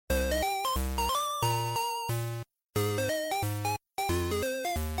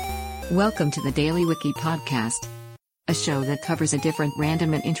Welcome to the Daily Wiki podcast, a show that covers a different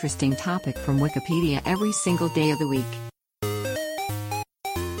random and interesting topic from Wikipedia every single day of the week.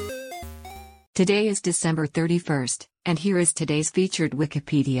 Today is December 31st, and here is today's featured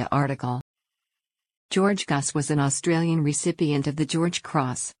Wikipedia article. George Goss was an Australian recipient of the George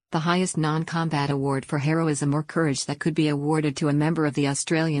Cross, the highest non-combat award for heroism or courage that could be awarded to a member of the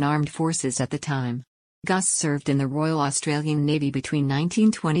Australian Armed Forces at the time. Goss served in the Royal Australian Navy between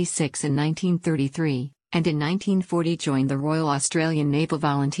 1926 and 1933, and in 1940 joined the Royal Australian Naval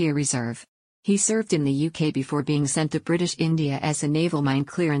Volunteer Reserve. He served in the UK before being sent to British India as a naval mine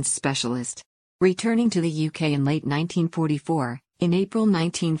clearance specialist. Returning to the UK in late 1944, in April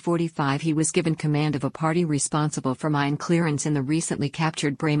 1945 he was given command of a party responsible for mine clearance in the recently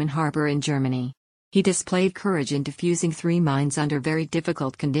captured Bremen harbour in Germany. He displayed courage in defusing 3 mines under very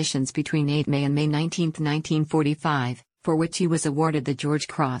difficult conditions between 8 May and May 19, 1945, for which he was awarded the George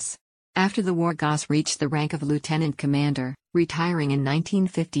Cross. After the war, Goss reached the rank of lieutenant commander, retiring in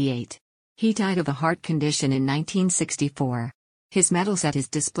 1958. He died of a heart condition in 1964. His medal set is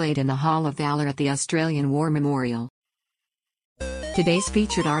displayed in the Hall of Valour at the Australian War Memorial. Today's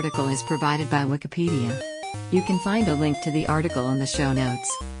featured article is provided by Wikipedia. You can find a link to the article in the show notes.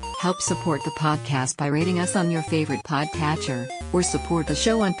 Help support the podcast by rating us on your favorite podcatcher, or support the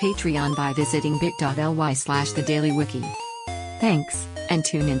show on Patreon by visiting bit.ly/thedailywiki. Thanks, and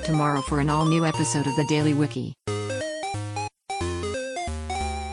tune in tomorrow for an all-new episode of the Daily Wiki.